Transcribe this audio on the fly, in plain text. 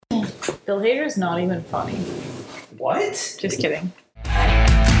Bill Hader's not even funny. What? Just kidding.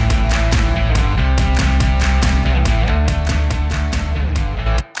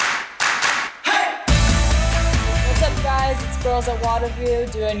 What's up, guys? It's Girls at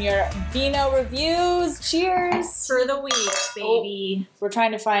Waterview doing your Vino Reviews. Cheers! For the week, baby. We're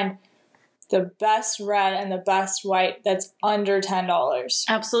trying to find the best red and the best white that's under $10.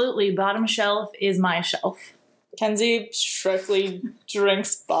 Absolutely. Bottom shelf is my shelf. Kenzie strictly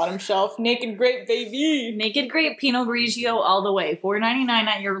drinks bottom shelf. Naked Grape, baby! Naked Grape Pinot Grigio all the way. $4.99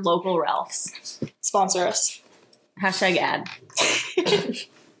 at your local Ralph's. Sponsor us. Hashtag ad.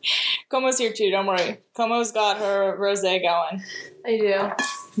 Como's here too, don't worry. Como's got her rosé going. I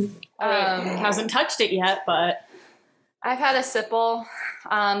do. Hasn't touched it yet, but... I've had a sipple.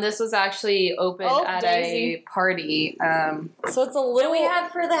 This was actually opened at Daisy. a party. So it's a What little... do we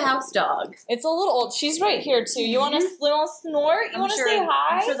have for the house dog? It's a little old. She's right here too. You want to snort? You want to say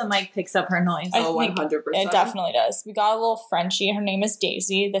hi? I'm sure the mic picks up her noise. I think 100%. It definitely does. We got a little Frenchie. Her name is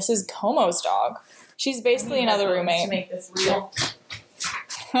Daisy. This is Como's dog. She's basically another To roommate. make this real.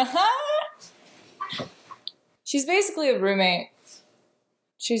 She's basically a roommate.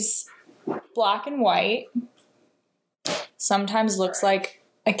 She's black and white. Sometimes looks like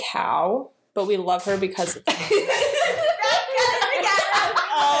a cow, but we love her because of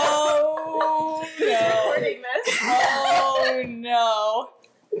Oh no.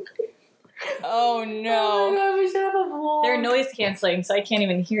 Oh no. we should have a vlog. They're noise canceling, so I can't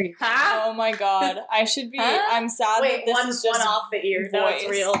even hear you. Oh my god. I should be I'm sad that this is just one off the ear. No, it's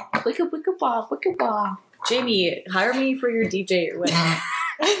voice. real. Wicka wah. Jamie, hire me for your DJ wedding.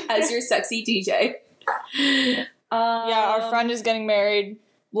 As your sexy DJ. Yeah, our friend is getting married,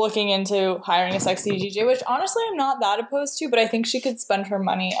 looking into hiring a sexy DJ, which honestly I'm not that opposed to, but I think she could spend her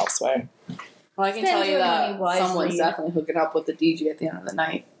money elsewhere. Well, I can Spend tell you your that money wisely. someone's definitely hooking up with the DJ at the end of the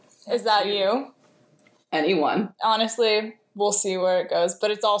night. Is that you? Anyone. Honestly, we'll see where it goes,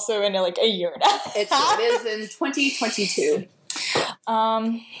 but it's also in like a year now. It is in 2022.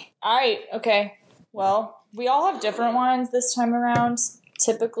 Alright, okay. Well, we all have different wines this time around.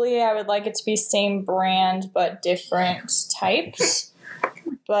 Typically, I would like it to be same brand, but different types.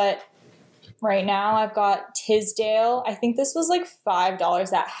 But right now, I've got Tisdale. I think this was like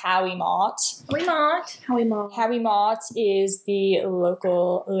 $5 at Howie Mott. Howie Mott is the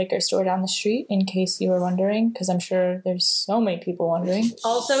local liquor store down the street, in case you were wondering, because I'm sure there's so many people wondering.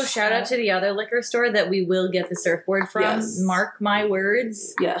 Also, shout out to the other liquor store that we will get the surfboard from. Yes. Mark my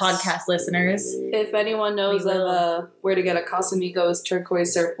words, Yes. podcast listeners. If anyone knows We of will. where to get a Casamigos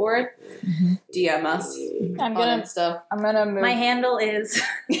turquoise surfboard, DM us I'm on gonna move. My handle is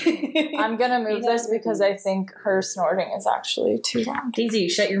I'm gonna move this because I think her snorting is actually too loud. Daisy.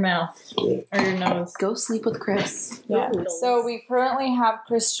 Shut your mouth or your nose. Go sleep with Chris. Yeah. So we currently have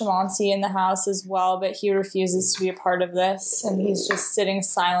Chris Tremonti in the house as well, but he refuses to be a part of this, and he's just sitting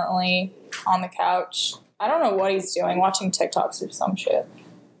silently on the couch. I don't know what he's doing, watching TikToks or some shit.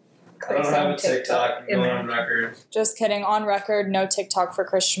 I don't have a TikTok. I'm going on record. Just kidding. On record, no TikTok for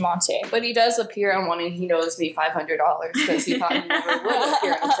Chris Tremonti. But he does appear on one and he owes me $500 because he thought he never would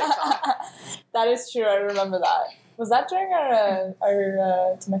appear on TikTok. That is true. I remember that. Was that during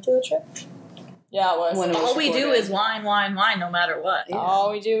our Temecula trip? Yeah, it was. When it was All we do recorded. is wine, no matter what. Yeah.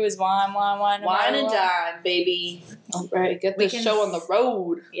 All we do is wine. No Wine matter and what. dine, baby. All right, get We this can show on the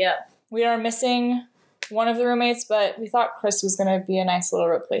road. Yeah. We are missing one of the roommates, but we thought Chris was going to be a nice little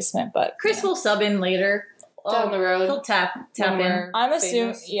replacement. But Chris will sub in later. Down the road. He'll tap When in. we're I'm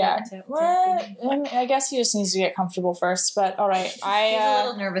assuming, famous. yeah. What? I guess he just needs to get comfortable first. But all right, He's a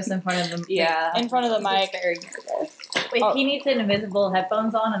little nervous in front of them. Yeah. in front of the mic. Very nervous. Wait, Oh. he needs an invisible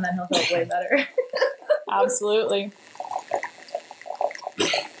headphones on, and then he'll feel way better. Absolutely.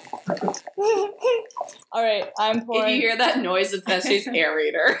 All right, I'm If pouring. you hear that noise, it's that she's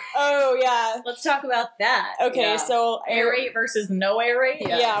aerator. Oh yeah. Let's talk about that. Okay, Yeah. so Aerate versus no aerate.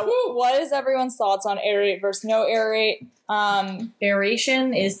 Yeah. What is everyone's thoughts on aerate versus no aerate?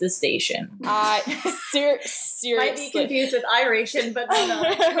 Aeration is the station. Seriously. Might be confused with iration, but no,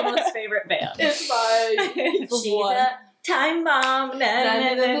 it's Como's favorite band. It's fine. She's One. a time bomb.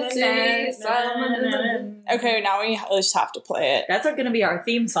 Okay, now we just have to play it. That's going to be our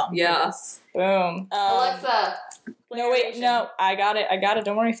theme song. for Yeah. this. Boom. Alexa. No, wait, no. I got it.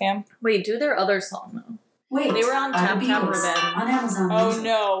 Don't worry, fam. Wait, do their other song though. Wait, They were on Tap the Tap Beatles Ribbon. on Amazon Oh Music.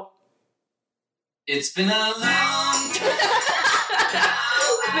 no. It's been a long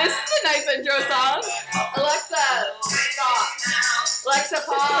This is a nice intro song. Alexa, stop. Alexa,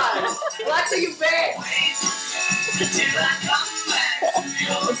 pause. Alexa, you bitch. It's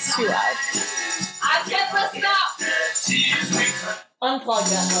too loud. I said let's stop. Unplug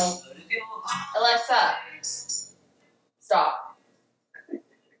that hoe. Alexa, stop.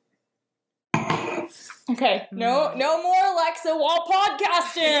 Okay, no more Alexa while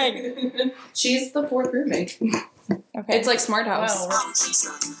podcasting. She's the fourth roommate. Okay, It's like Smart House.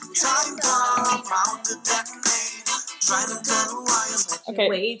 okay.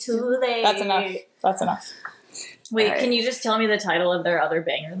 Way too late. That's enough. Wait, All right. can you just tell me the title of their other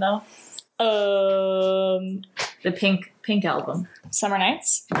banger though? The pink album. Summer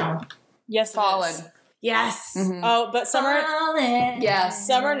Nights. No. Yes, it Fallen. is. Yes. Mhm. Oh, but Fallen. Yes.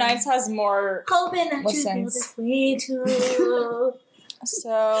 Summer Nights has more. Hoping that you feel Listens. this way too.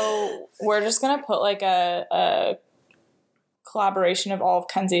 So we're just gonna put like a collaboration of all of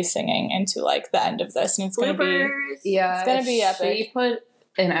Kenzie singing into like the end of this, and it's gonna be. Bloopers. Yeah, It's gonna if be epic. She put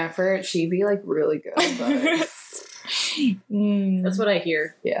an effort. She'd be like really good. But That's what I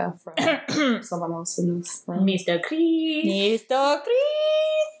hear. yeah, from someone else in this room. Mr. Chris. Mr. Chris.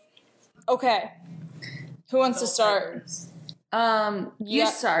 Okay, who wants to start? You Yeah.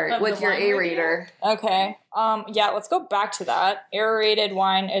 start Of with the your wine aerator. Okay. Yeah, let's go back to that. Aerated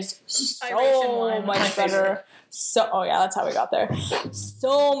wine is so Aeration wine, my much better. favorite. Oh yeah, that's how we got there.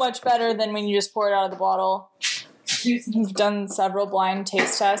 So much better than when you just pour it out of the bottle. We've done several blind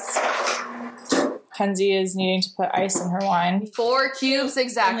taste tests. Kenzie is needing to put ice in her wine. 4 cubes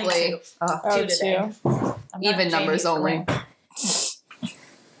exactly. Only two. Oh, Two today. two. I'm not Even numbers Jamie's only. queen.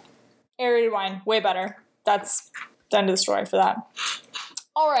 Aerated wine, way better. That's the end of the story for that.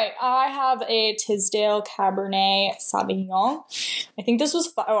 All right, I have a Tisdale Cabernet Sauvignon. I think this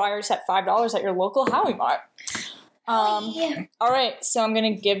was I already said $5 at your local Howie Mart. Yeah. All right, so I'm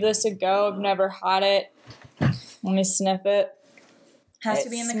gonna give this a go. I've never had it. Let me sniff it. Has to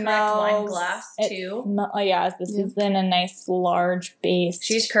be in the correct wine smells- glass it too. Oh yeah, this is in a nice large base.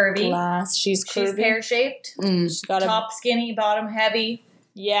 She's curvy. glass. She's She's curvy. pear shaped. She's got a Top skinny, bottom heavy, or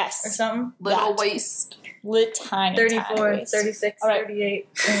yes, something. Little That. waist. lit tiny. 34, tiny waist. 36, All right. 38,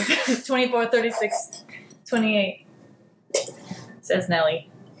 24, 36, 28. Says Nelly.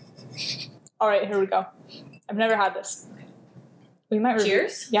 All right, here we go. I've never had this. We might review.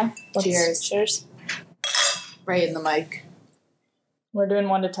 Cheers. Yeah. let's- Cheers. Cheers. Right in the mic. We're doing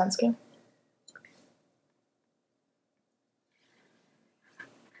 1 to 10 scale.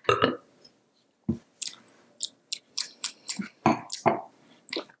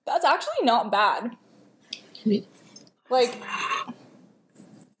 That's actually not bad. Like,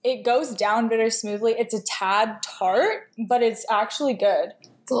 it goes down very smoothly. It's a tad tart, but it's actually good.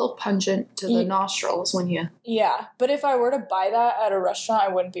 It's a little pungent to the nostrils when you... Yeah, but if I were to buy that at a restaurant, I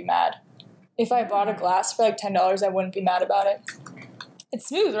wouldn't be mad. If I bought a glass for like $10, I wouldn't be mad about it. It's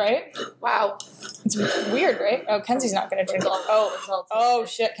smooth, right? Wow. It's weird, right? Oh, Kenzie's not gonna drink it. Oh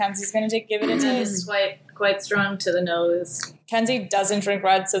shit, Kenzie's gonna give it a It's taste. quite strong to the nose. Kenzie doesn't drink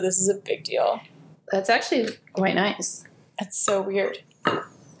red, so this is a big deal. That's actually quite nice. It's so weird.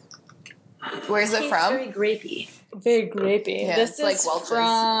 Where's it Tastes from? very grapey. Very grapey. Yeah, this it's like is Welch's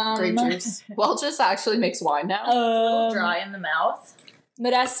from grape juice. Welch's actually makes wine now. A little um, dry in the mouth.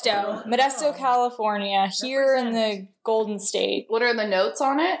 Modesto, California, here in the Golden State. What are the notes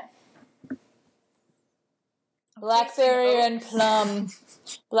on it? Blackberry and plum.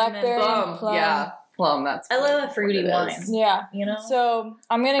 Blackberry and plum. Yeah, plum. That's. I love a fruity what it wine. is. Yeah. You know? So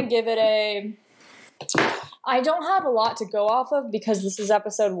I'm gonna give it a. I don't have a lot to go off of because this is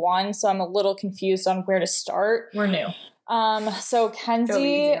episode 1, so I'm a little confused on where to start. We're new. So Go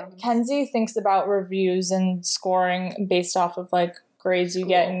easy on this. Kenzie thinks about reviews and scoring based off of like grades you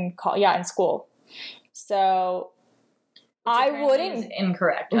get in in school. So I Apparently is wouldn't.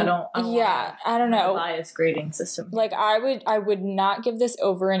 incorrect. I don't Yeah, I don't want a know. biased grading system. Like I would not give this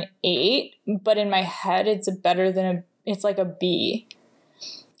over an 8, but in my head it's it's like a B.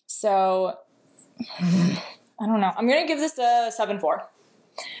 So I don't know. I'm gonna give this a 7.4.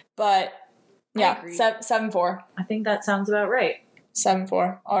 But yeah, agree. 7.4. I think that sounds about right.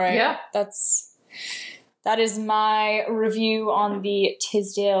 7.4. All right. Yeah. That is my review on the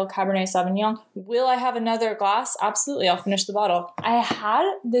Tisdale Cabernet Sauvignon. Will I have another glass? Absolutely. I'll finish the bottle. I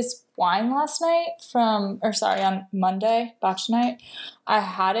had this wine last night on Monday, batch night. I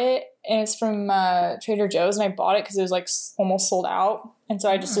had it, and it's from Trader Joe's, and I bought it because it was like almost sold out. And so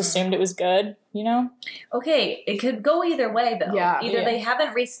I just assumed it was good, you know? Okay, it could go either way though. Yeah. Either Yeah. they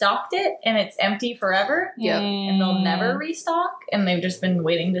haven't restocked it and it's empty forever, Yep. and they'll never restock, and they've just been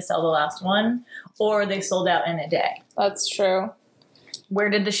waiting to sell the last one, or they sold out in a day. That's true. Where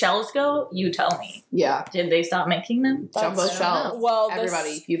did the shells go? You tell me. Yeah. Did they stop making them? Jumbo That's- shells. Well,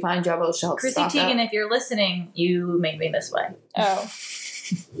 Everybody, if you find jumbo shells, Chrissy stock Teigen, up. if you're listening, you made me this way. Oh.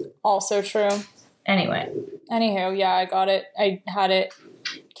 Also true. Anyway, Anywho, yeah, I got it. I had it.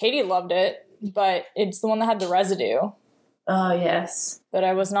 Katie loved it, but it's the one that had the residue Oh, yes. that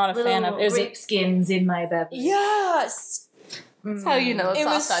I was not a fan of. It was grape skins in my beverage. yes! That's how you know it's It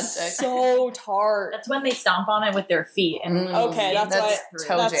was authentic. so tart. That's when they stomp on it with their feet. And Okay, that's why-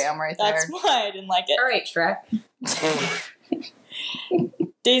 toe that's- jam right That's there. why I didn't like it. All right, Shrek.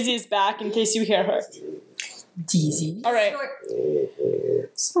 Daisy is back in case you hear her. Daisy. All right,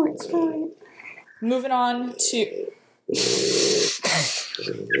 Snort. moving on to.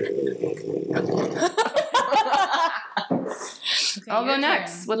 I'll go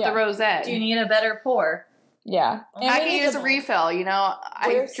next with the rosé. Do you need a better pour? Yeah. And I we can need use the- a refill, you know. I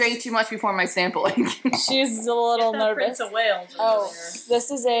Where's- drank too much before my sampling. She's a little Get that nervous. Prince of Wales over Oh, there.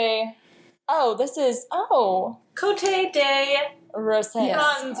 this is a. Oh, this is. Oh, Cote de rosé.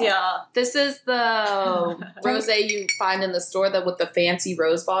 Franzia. This is the rosé you find in the store that with the fancy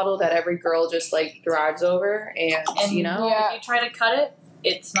rose bottle that every girl just like drives over, and you know. Yeah. If you try to cut it,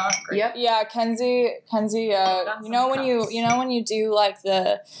 it's not great. Yep. Yeah, Kenzie. Got you know some when you do like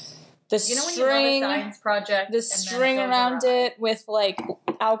the You know when you love a string, science project, the and then string it goes around awry? it with like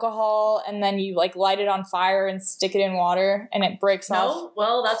alcohol, and then you like light it on fire and stick it in water, and it breaks off. No,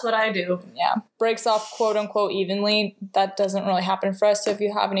 well, that's what I do. Yeah, breaks off quote unquote evenly. That doesn't really happen for us. So if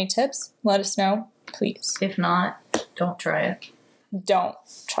you have any tips, let us know, please. If not, don't try it. Don't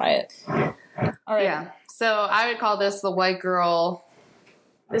try it. All right. Yeah. So I would call this the white girl.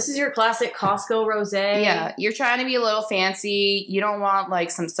 This is your classic Costco rosé. Yeah, you're trying to be a little fancy. You don't want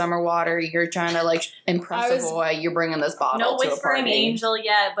like some summer water. You're trying to like impress a boy. You're bringing this bottle No to a Whispering party. Angel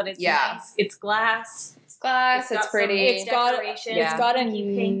yet, but it's Yeah. nice. It's glass. It's glass. It's got some pretty. It's got decoration. it's got a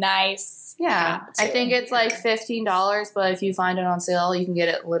Pink. nice. Yeah, I too. think it's like $15, but if you find it on sale, you can get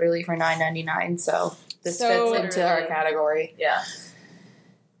it literally for $9.99. So this So- fits into our Literally. category. Yeah.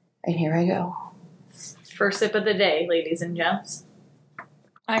 And here I go. First sip of the day, ladies and gents.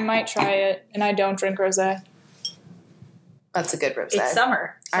 I might try it, and I don't drink rosé. That's a good rosé. It's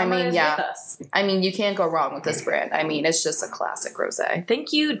summer. I Summer mean, is yeah. with us. I mean, you can't go wrong with this brand. I mean, it's just a classic rosé.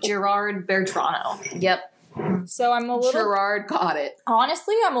 Thank you, Gerard Bertrano. Yep, So I'm a little. Gerard got it.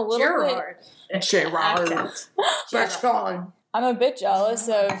 Honestly, I'm a little bit. Gerard. Gerard. Bertrand. I'm a bit jealous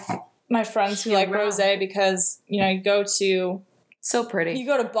of my friends who like rosé because you go to So pretty. you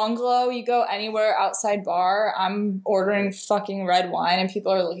go to Bungalow, you go anywhere outside bar. I'm ordering fucking red wine, and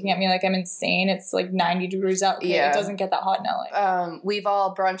people are looking at me like I'm insane. It's like 90 degrees out. Okay, Yeah. It doesn't get that hot in LA. We've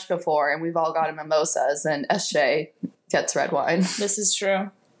all brunched before, and we've all gotten mimosas, and Shay gets red wine. This is true.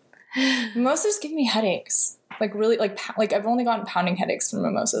 Mimosas give me headaches. Like really, like I've only gotten pounding headaches from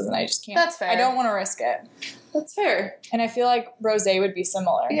mimosas, and I just can't. That's fair. I don't want to risk it, That's fair. and I feel like rosé would be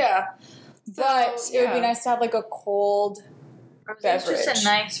similar. Yeah. But So, it would be yeah. nice to have like a cold. It's just Beverage. a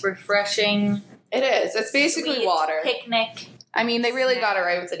nice, refreshing, It is. It's basically sweet water. picnic. I mean, they really got it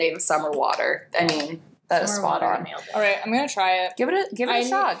right with the name summer water. I mean, that is Summer spot water on. nailed it. All right, I'm gonna try it. Give it a I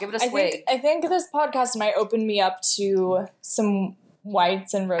shot. Give it a swig. I think this podcast might open me up to some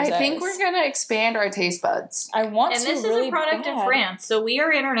whites and rosés. I think we're gonna expand our taste buds. I want And to. this really is a product bad. of France, so we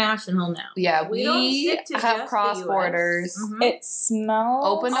are international now. Yeah, We don't we stick to have just cross the US. borders. Mhm. It smells.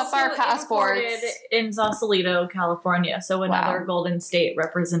 Open up Also our passports. imported in Sausalito, California, so another Wow. Golden State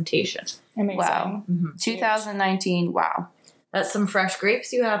representation. Amazing. Wow. 2019. Wow, That's some fresh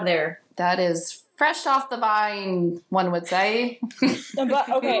grapes you have there. that is fresh off the vine. One would say. But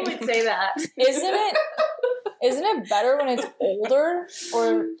okay, Who would say that? isn't it better when it's older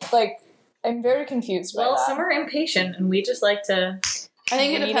or like? I'm very confused by Well, that. some are impatient, and we just like to. I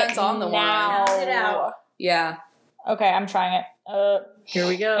think it We need depends on the now. wine. Pound it out. Yeah. Okay, I'm trying it. Here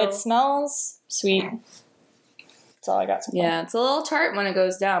we go. It smells sweet. That's all I got. So far. Yeah, it's a little tart when it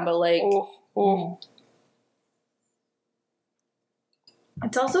goes down, but like, Ooh.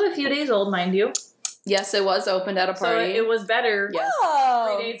 It's also a few days old, mind you. yes, it was opened at a So party. it was better Yes.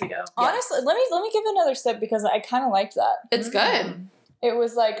 Oh. 3 days ago. Honestly, let me give it another sip because I kind of liked that. It's good. It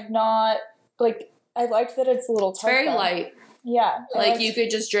was like not like I liked that it's a little It's tart. very though. light. Yeah, I Like liked- you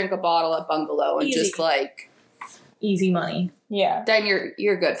could just drink a bottle at Bungalow and Easy. just like Easy money. Yeah, then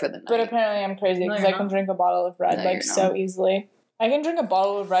you're good for the night. but apparently I'm crazy No, because you're I can not. drink a bottle of red No, like you're so not. easily. I can drink a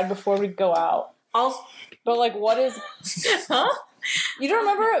bottle of red before we go out. Also, But like, what is? huh? You don't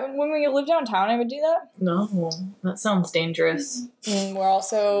remember when we lived downtown? I would do that. No, that sounds dangerous. And we're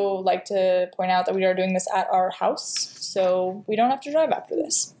also like to point out that we are doing this at our house, so we don't have to drive after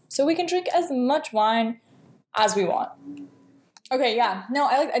this. So we can drink as much wine as we want. Okay, yeah. No,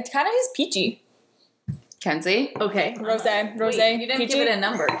 I like it. Kind of is peachy. Kenzie. Okay. Rosé, Wait, you didn't peachy. give it a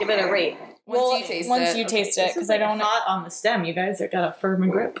number. Give it a rate. Once you taste it. because I don't know. Hot on the stem. You guys have got a firm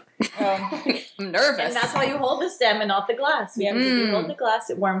grip. I'm nervous. And that's why you hold the stem and not the glass. Because if you hold the glass,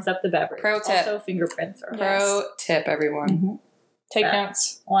 it warms up the beverage. Pro tip. Also, fingerprints are Pro tip, everyone. Mm-hmm. Take facts.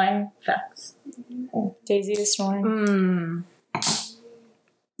 notes. Wine facts. Daisy is snoring.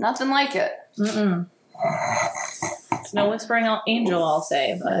 Nothing like it. It's no whispering angel, I'll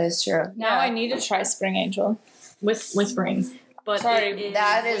say. But That is true. Now I need to try Spring Angel. whispering. But Sorry,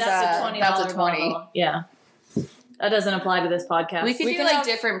 that's a $20 bottle. Yeah. That doesn't apply to this podcast. We can have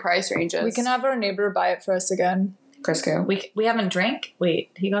different price ranges. We can have our neighbor buy it for us again. Crisco. We haven't drank. Wait,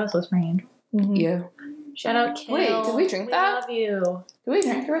 he got us whispering angel. Mm-hmm. Yeah. Shout out, Kale. Wait, did we drink that? Love you. Did we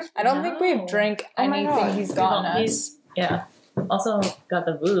drink yours? I don't think we've drank anything he's gotten us. Yeah. Also got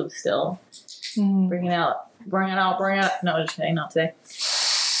the Vouv still. Bring it out. No, just kidding. Not today.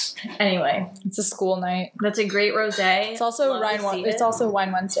 Anyway, It's a school night. that's a great rosé. It's also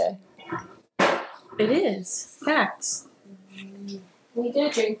Wine Wednesday. It is. Facts. We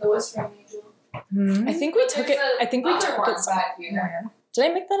did drink the Whispering Angel. I think we took it. I think we took it somewhere. Did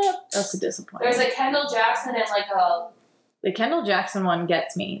I make that up? That's a disappointment. There's a Kendall Jackson and like a. The Kendall Jackson one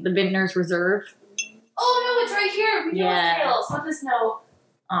gets me. The Vintner's Reserve. Oh no, it's right here. We do Yeah. with Kales with this note.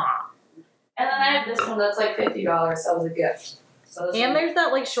 Aw. And then I have this one that's like $50. That was a gift. So this And one- there's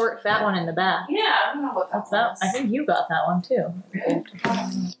that like short, fat one in the back. Yeah, I don't know what That's that that. I think you got that one too.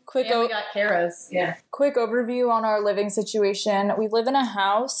 Quick, And we got Kara's. Yeah. quick overview on our living situation. We live in a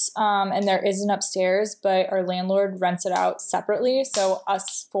house, and there is an upstairs, but our landlord rents it out separately. So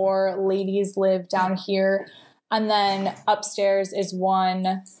us four ladies live down here, and then upstairs is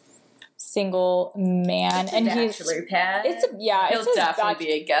one single man, It's a and he's bachelor pad. He'll it's his definitely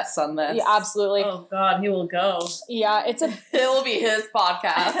be a guest on this. Yeah, absolutely. Oh God, he will go. Yeah, it's a It'll be his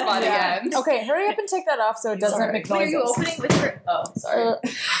podcast by the end. Okay, hurry up and take that off so it doesn't make Wait, are noises. you opening with your? Oh, sorry.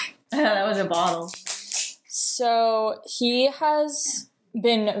 That was a bottle. So he has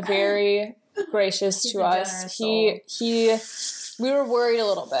been very gracious He's to a us. generous We were worried a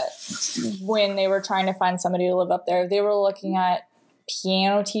little bit when they were trying to find somebody to live up there. They were looking at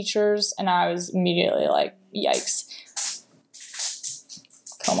piano teachers, and I was immediately like, yikes.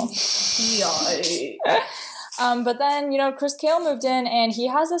 Come on. But then, Chris Kale moved in, and he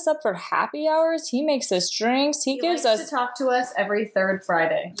has us up for happy hours. He makes us drinks. He gives likes us to talk to us every third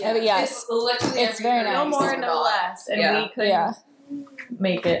Friday. yes. It's literally It's every very year. nice. No more, no less. And Yeah. we couldn't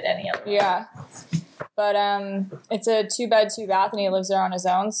make it any other way. Yeah. But it's a 2-bed, 2-bath, and he lives there on his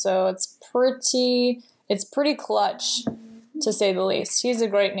own, so it's pretty clutch, to say the least. He's a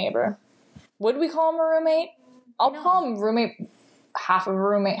great neighbor. Would we call him a roommate? I'll call him roommate, half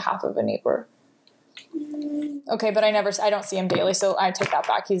of a neighbor. Okay, but I don't see him daily, so I take that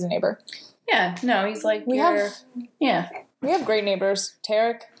back. He's a neighbor. Yeah, no, he's like We have great neighbors.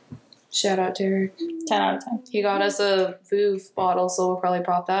 Tarek, Shout out Derek. 10 out of 10. He got us a Vouv bottle, so we'll probably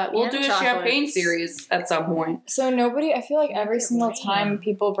pop that. We'll And do a chocolates. champagne series at some point. So I feel like every single time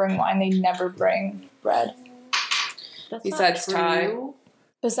people bring wine, they never bring bread. That's Besides not Thai. true.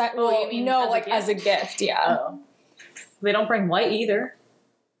 Besides, you mean no, as a like gift? as a gift, yeah. Oh. They don't bring white either.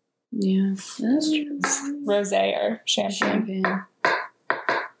 Yeah, that's true. Rosé or champagne. Champagne.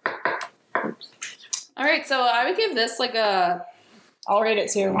 All right, so I would give this like a. I'll rate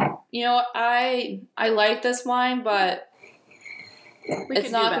it too. I like this wine, but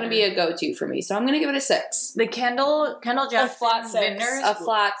it's not going to be a go-to for me. So I'm going to give it a 6. The Kendall Jackson flat 6. Vintners. A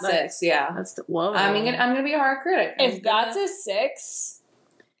flat 6, yeah. That's whoa. I'm gonna be a hard critic. If that's a 6,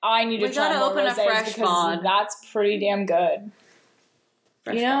 I need to We try gotta more open a rosés fresh because pod. that's pretty damn good.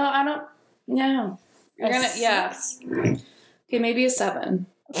 I don't. No, you're A gonna 6? Okay, maybe a 7.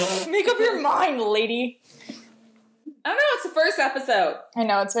 Make up your mind, lady. I don't know. It's the first episode. I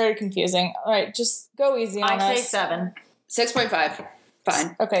know it's very confusing. All right, just go easy on I us. say 7. 6.5.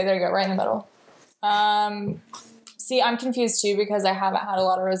 Fine. Okay, there you go, right in the middle. See, I'm confused too because I haven't had a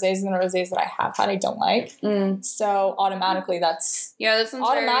lot of rosés, and the rosés that I have had I don't like. So automatically that's This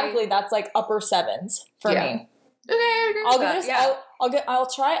one's that's like upper 7s for Yeah. me. Okay, I agree I'll with give that. this. I'll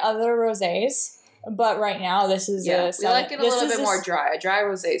try other rosés, but right now this is Yeah, a we 7. like it a little bit more dry. A dry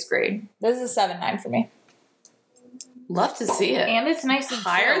rosé is great. This is a 7-9 for me. Love to see it. And it's nice and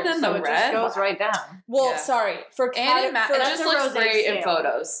Higher chilled, than so the it red? just goes right down. Well, Yeah. sorry for It just a looks rosé great in scale.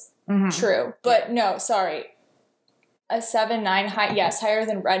 photos. true, but no, sorry. A 7-9 high, yes, higher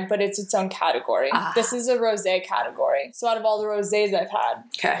than red, but it's its own category. This is a rosé category. So out of all the rosés I've had,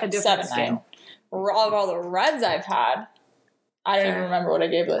 Okay. 7-9. Out of all the reds I've had, I don't even remember what I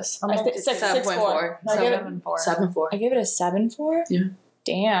gave this. I think 6.4. I gave it 7.4. I gave it a 7.4? Yeah.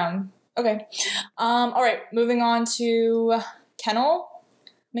 Damn. Okay. All right, moving on to Kennel.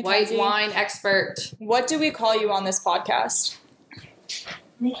 Mackenzie, White wine expert. what do we call you on this podcast?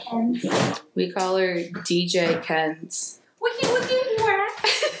 Mackenzie. We call her DJ Kens. Wiki.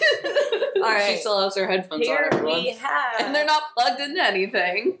 All She still has her headphones Here on, everyone. we have. And they're not plugged into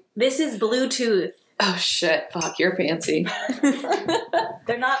anything. This is Bluetooth. Oh shit! Fuck, you're fancy.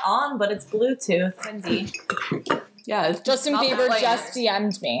 They're not on, but it's Bluetooth. Kenzie. Yeah, it's Justin not Bieber that just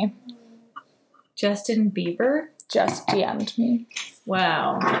DM'd me. Justin Bieber? Just DM'd me.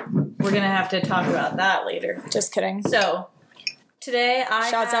 Wow. We're going to have to talk about that later. Just kidding. So, today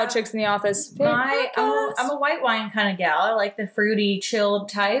Shouts out Chicks in the Office. I'm a white wine kind of gal. I like the fruity, chilled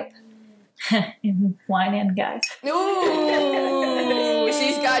type. In wine and guys. Ooh,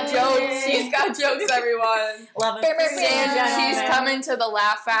 she's got jokes. She's got jokes, everyone. Love it. She's coming to the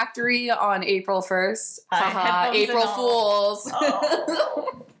Laugh Factory on April 1st. Haha, Headphones April and all. Fools.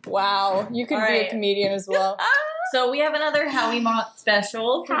 Oh. Wow, you could All be a right. comedian as well. So we have another Howie Mott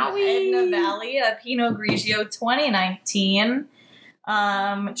special from Edna Valley, a Pinot Grigio 2019.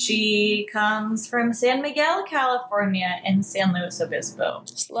 She comes from San Miguel, California, and San Luis Obispo.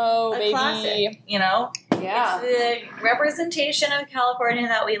 Slow, A baby. classic, you know? Yeah. It's the representation of California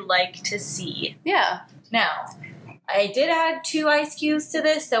that we like to see. Yeah. Now, I did add 2 ice cubes to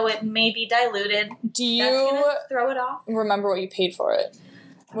this, so it may be diluted. Do That's you gonna throw it off. remember what you paid for it?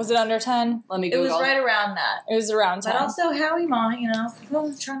 Was it under 10? Let me It Google. was right around that. It was around 10. But also Howie Mott, you know,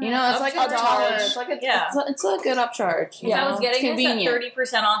 trying to it's like a Upcharge. dollar. It's like it's a good upcharge. If I was getting it's this at convenient.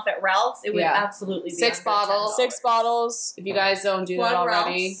 30% off at Ralph's, it would Yeah. absolutely be 6 under bottles. 6 bottles. If you guys don't do that Plug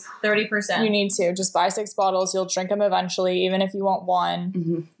already, Ralph's, 30%. You need to. Just buy 6 bottles. You'll drink them eventually, even if you want one.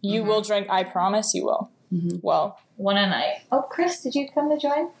 mm-hmm. You will drink. I promise you will. Mm-hmm. Well, one a night. Oh, Chris, did you come to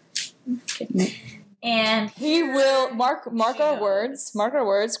join? And he will. Mark She our knows. words. Mark our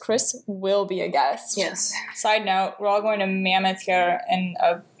words. Chris will be a guest. Yes. Side note: we're all going to Mammoth here in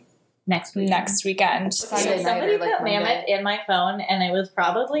next week. next weekend. Sunday night Somebody or, like, put Mammoth Monday. in my phone, and it was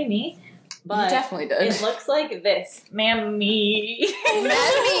probably me. But You definitely did. it looks like this. Mammy.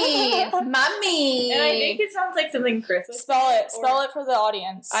 Mommy, mommy. And I think it sounds like something Chris would Spell it. Spell it for the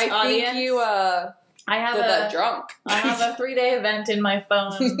audience. I think Audience. you I have did that drunk. I have a 3-day event in my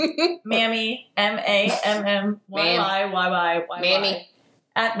phone. Mammy, MAMMYYYYY. Mammy.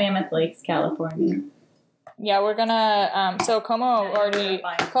 At Mammoth Lakes, California. Yeah, we're gonna. So Como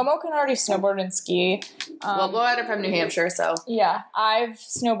can already snowboard and ski. Well, we're at from New Hampshire, so Yeah, I've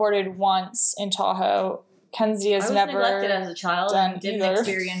snowboarded once in Tahoe. Kenzie I has was never. neglected as a child done and didn't either.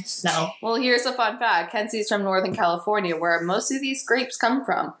 experience snow. well, here's a fun fact. Kenzie's from Northern California, where most of these grapes come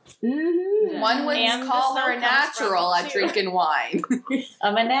from. Mm-hmm. One would And the call snow her a comes natural from at too. drinking wine.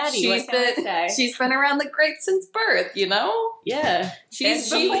 I'm a natty. What can I say? She's been around the grapes since birth, you know? Yeah.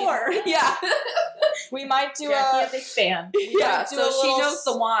 She's And before. Yeah. We might do Jackie, a. a big fan. Yeah, do so a she little knows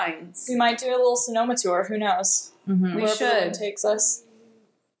the wines. We might do a little Sonoma tour. Who knows? Mm-hmm. We Wherever the wind should. takes us.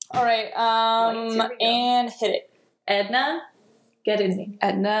 All right. Lights, here we go. And hit it. Edna, get in me.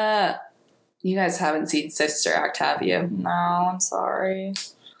 Edna, you guys haven't seen Sister Act, have you? No, I'm sorry.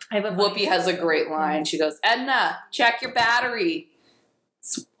 I have a Whoopi has a great line. She goes, Edna, check your battery.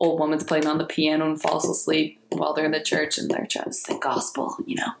 This old woman's playing on the piano and falls asleep while they're in the church and they're trying to sing gospel,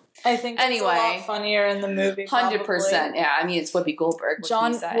 you know. I think it's a Anyway. lot funnier in the movie. 100%. Yeah, I mean, it's Whoopi Goldberg. What John,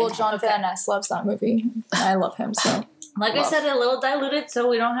 can you say? well, John Okay. Van Ness loves that movie. I love him so. Like Love. I said, a little diluted, so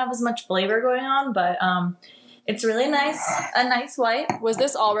we don't have as much flavor going on, but it's really nice. A nice white. Was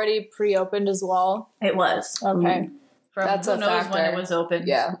this already pre-opened as well? It was. Okay. From That's who a knows when factor. it was open.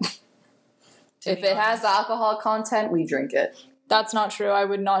 Yeah. To If be it has honest. alcohol content, we drink it. That's not true. I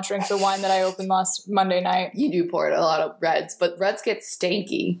would not drink the wine that I opened last Monday night. You do pour a lot of reds, but reds get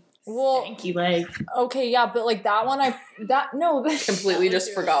stanky. Well, Thank you, like. okay, yeah, but like that one, Completely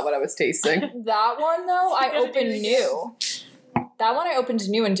just forgot what I was tasting. that one though, I You gotta do opened it again. new. That one I opened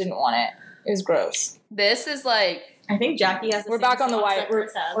new and didn't want it. It was gross. This is like, I think Jackie has the We're same back on the sauce white. that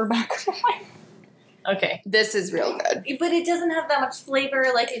Chris has. We're back on the white. Okay. this is real good. But it doesn't have that much flavor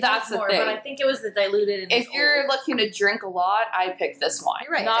like it That's does the more, thing. but I think it was the diluted and If it's you're old. looking to drink a lot, I pick this wine.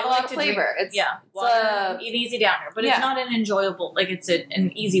 You're right. Not I a like lot of to flavor. drink- It's yeah, water, an easy downer, but yeah. it's not an enjoyable. Like it's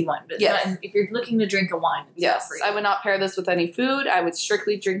an easy one. But it's Yes. not, if you're looking to drink a wine, it's Yes, not for I you. would not pair this with any food. I would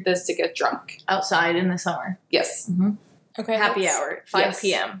strictly drink this to get drunk. Outside in the summer, Yes. Okay, happy let's- hour, 5 Yes.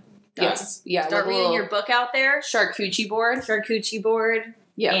 p.m. Yes. Yeah. Start with a reading little your book out there. charcuterie board. Charcuterie board.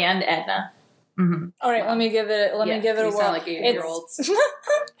 Yeah. And Edna. Mm-hmm. All right, let me give it. Let me give it a You whirl. sound like 80-year-olds.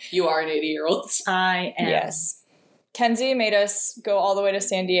 You are an 80-year-old. I am. Yes. Kenzie made us go all the way to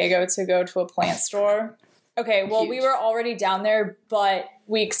San Diego to go to a plant store. Okay, well, Huge. we were already down there, but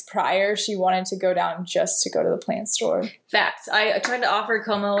weeks prior, she wanted to go down just to go to the plant store. Facts. I tried to offer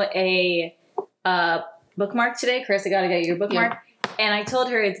Como a bookmark today. Chris, I gotta get you a bookmark. And I told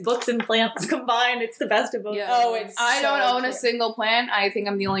her it's books and plants combined. It's the best of both. Yeah. Oh, it's I so don't own a cute. single plant. I think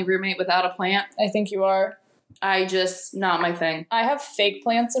I'm the only roommate without a plant. I think you are. Not my thing. I have fake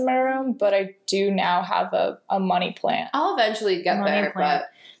plants in my room, but I do now have a money plant. I'll eventually get Money there, plant.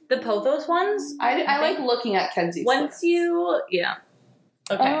 The pothos ones. I like looking at Kenzie's Once plants. yeah.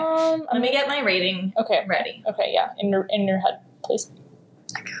 Okay. Let me get my rating Okay. ready. Okay, yeah. In your head, please.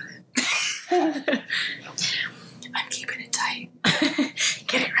 I'm keeping it tight.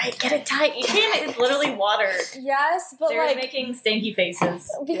 Get it right. Get it tight. You can't. It's literally water. Yes, but Sarah's like making stanky faces.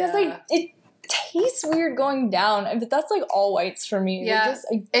 because Yeah. it tastes weird going down, but that's like all whites for me. Yeah.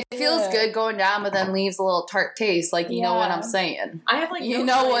 It feels Yeah. good going down, but then leaves a little tart taste. Like, you know what Yeah. I'm saying. I have like You no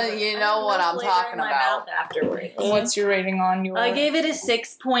know what- flavor. you I know have what no I'm flavor talking in my about. mouth afterwards. What's your rating on your? I gave it a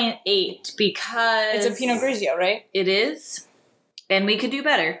 6.8 because It's a Pinot Grigio, right? It is, and we could do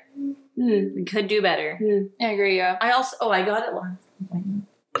better. We could do better. I agree, yeah. I got it last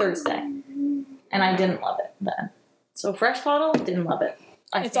Thursday, and I didn't love it then. So fresh bottle, didn't love it.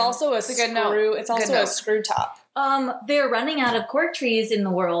 It's also a a good note. screw. It's also Good a note. screw top. they're running out of cork trees in the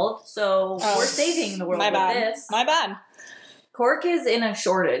world, so Oh. we're saving the world My with bad. this. My bad. Cork is in a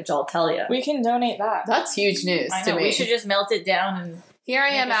shortage, I'll tell you. We can donate that. That's huge news I to know, me. we should just melt it down and Here I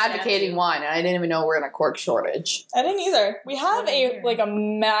am make a advocating statue. wine, and I didn't even know we're in a cork shortage. I didn't either. We have a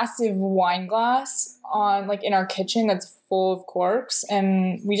massive wine glass on in our kitchen that's full of corks,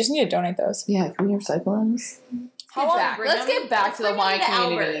 and we just need to donate those. Yeah, can we recycle those? How long? Let's get back to the wine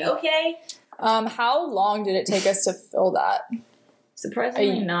community. Okay. How long did it take us to fill that?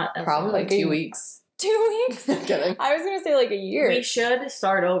 Surprisingly, not as Probably long. like 2 weeks. 2 weeks? I'm kidding. I was gonna say a year. We should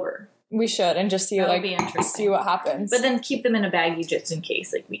start over. We should and just see That would be interesting. see what happens. But then keep them in a baggie just in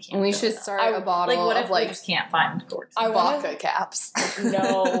case, we can't. And we fill should it up. start a bottle what of if we just can't find corks? I wanna- vodka caps.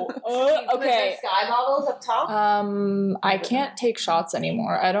 no. Okay. Sky bottles up top. I can't take shots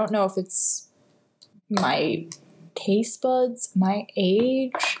anymore. I don't know if it's my taste buds, my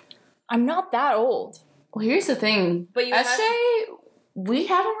age. I'm not that old. Well, here's the thing. But you SJ, we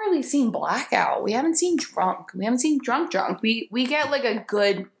haven't really seen blackout. We haven't seen drunk. We haven't seen drunk. We get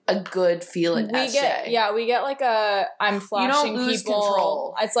a good feeling. We get I'm flashing lose people.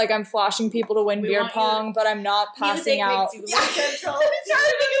 control. It's like I'm flashing people to win We beer want you pong, but I'm not passing out.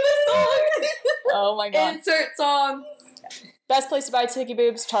 Oh my god. Insert song. Best place to buy Tiki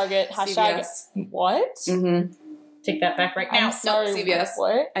Boobs, Target, hashtag CVS. what? Mm-hmm. Take that back right now. I'm sorry. CVS.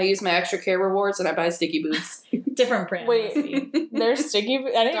 What? I use my extra care rewards and I buy sticky boots. Different brand. Wait. There's sticky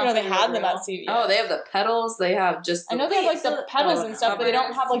I didn't even know they had them at CVS. Oh, they have the pedals. They have just. I know they have the pedals and stuff, but they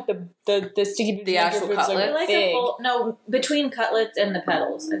don't have the sticky boobs. The that make actual your boobs look cutlet? Like big. between cutlets and the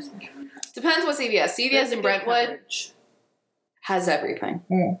pedals. Depends what CVS. CVS in Brentwood has everything.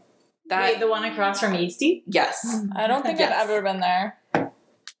 That Wait, the one across from Eastie? yes. I don't think Yes. I've ever been there.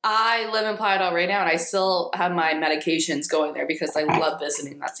 I live in Playa right now, and I still have my medications going there because I love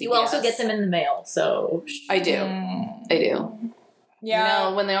visiting that CVS. You also get them in the mail, so I do. Mm, I do. yeah. You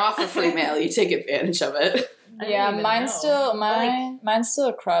know, when they offer free mail, you take advantage of it. I Yeah, don't even mine's know. mine's still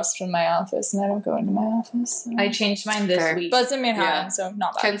across from my office, and I don't go into my office. So. I changed mine this Fair. week. But it's in Manhattan, Yeah. so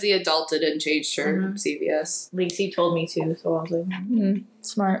not bad. Kenzie adulted and changed her Mhm. CVS. Lacey told me to, so I was like,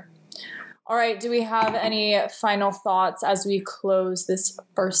 Smart. All right, do we have any final thoughts as we close this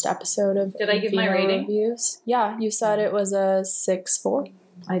first episode of Did I give my Vino rating? Reviews? Yeah, you said it was a 6.4,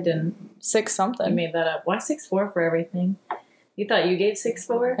 I didn't. 6 I something. made that up. Why 6.4 for everything? You thought you gave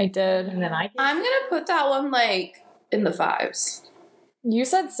 6.4? I did. And then I gave I'm gonna put that one in the 5s. You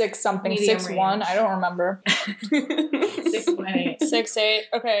said 6 something, Medium 6.1. range. I don't remember. 6.8. 6.8.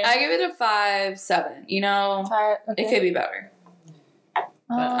 Okay. I give it a 5.7. You know, 5, okay. it could be better.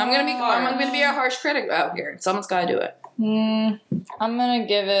 But I'm gonna be a harsh critic out here. Someone's gotta do it. I'm gonna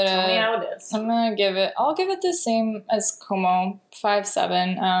give it Tell me how it is. I'll give it the same as Como,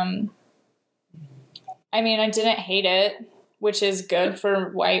 5.7. I mean, I didn't hate it, which is good for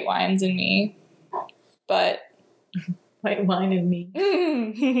white wines and me, but White wine and me.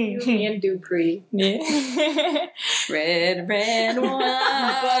 You, me, and Dupree. yeah. Red wine.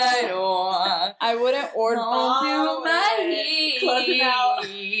 I wouldn't order. Close it out.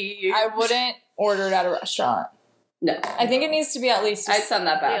 I wouldn't order it at a restaurant. No. I think it needs to be at least. I'd send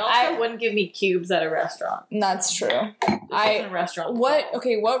that They back. also wouldn't give me cubes at a restaurant. That's true. This isn't a restaurant. What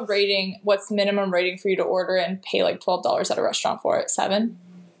rating? What's minimum rating for you to order and pay like $12 at a restaurant for it? 7.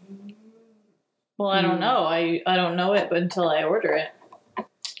 Well, I don't know. I don't know it until I order it.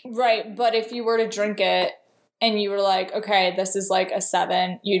 Right, but if you were to drink it and you were like, okay, this is like a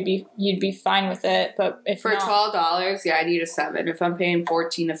 7, you'd be fine with it. But if for not, $12, yeah, I need a 7. If I'm paying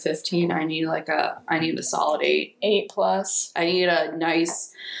 14 to 15, I need a solid 8. 8+. I need a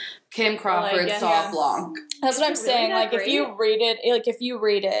nice Kim Crawford Sauv Blanc. That's what I'm saying. Like if you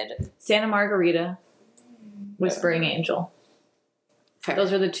rated Santa Margarita, Whispering Angel. Fair.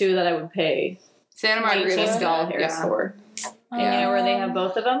 Those are the two that I would pay Santa Margarita $18 for. And you know where they have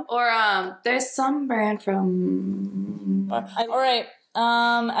both of them? Or there's some brand from. All right.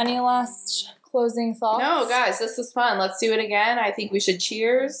 Any last closing thoughts? No, guys, this was fun. Let's do it again. I think we should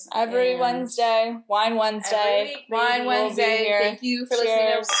cheers Every Wednesday, Wine Wednesday, Wine Wednesday. Thank you for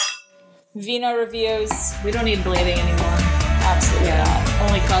listening. Vino Reviews. We don't need blading anymore. Absolutely not.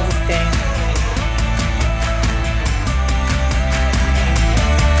 Only causes pain.